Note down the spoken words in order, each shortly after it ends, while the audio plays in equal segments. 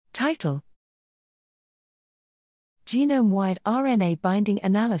Title: Genome-wide RNA binding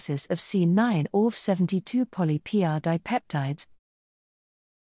analysis of C9orf72 poly-PR dipeptides.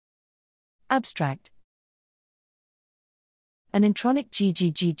 Abstract: An intronic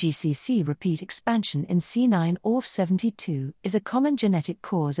GGG-GCC repeat expansion in C9orf72 is a common genetic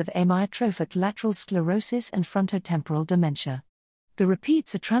cause of amyotrophic lateral sclerosis and frontotemporal dementia. The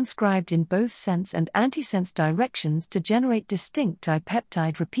repeats are transcribed in both sense and antisense directions to generate distinct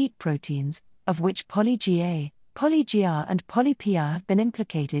dipeptide repeat proteins, of which poly-GA, poly-GR and poly-PR have been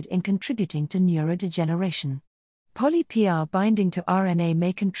implicated in contributing to neurodegeneration. Poly-PR binding to RNA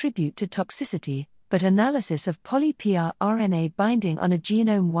may contribute to toxicity, but analysis of poly-PR RNA binding on a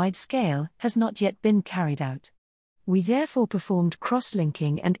genome-wide scale has not yet been carried out. We therefore performed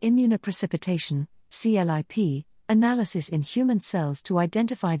cross-linking and immunoprecipitation (CLIP) analysis in human cells to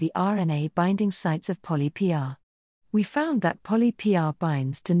identify the RNA binding sites of poly-PR. We found that poly-PR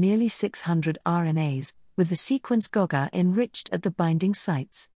binds to nearly 600 RNAs, with the sequence GOGA enriched at the binding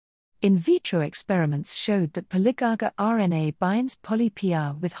sites. In vitro experiments showed that polyGAGA RNA binds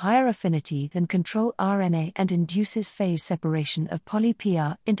poly-PR with higher affinity than control RNA and induces phase separation of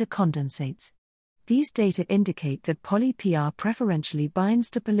poly-PR into condensates. These data indicate that poly-PR preferentially binds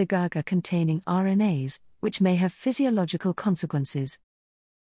to polyGAGA containing RNAs, which may have physiological consequences.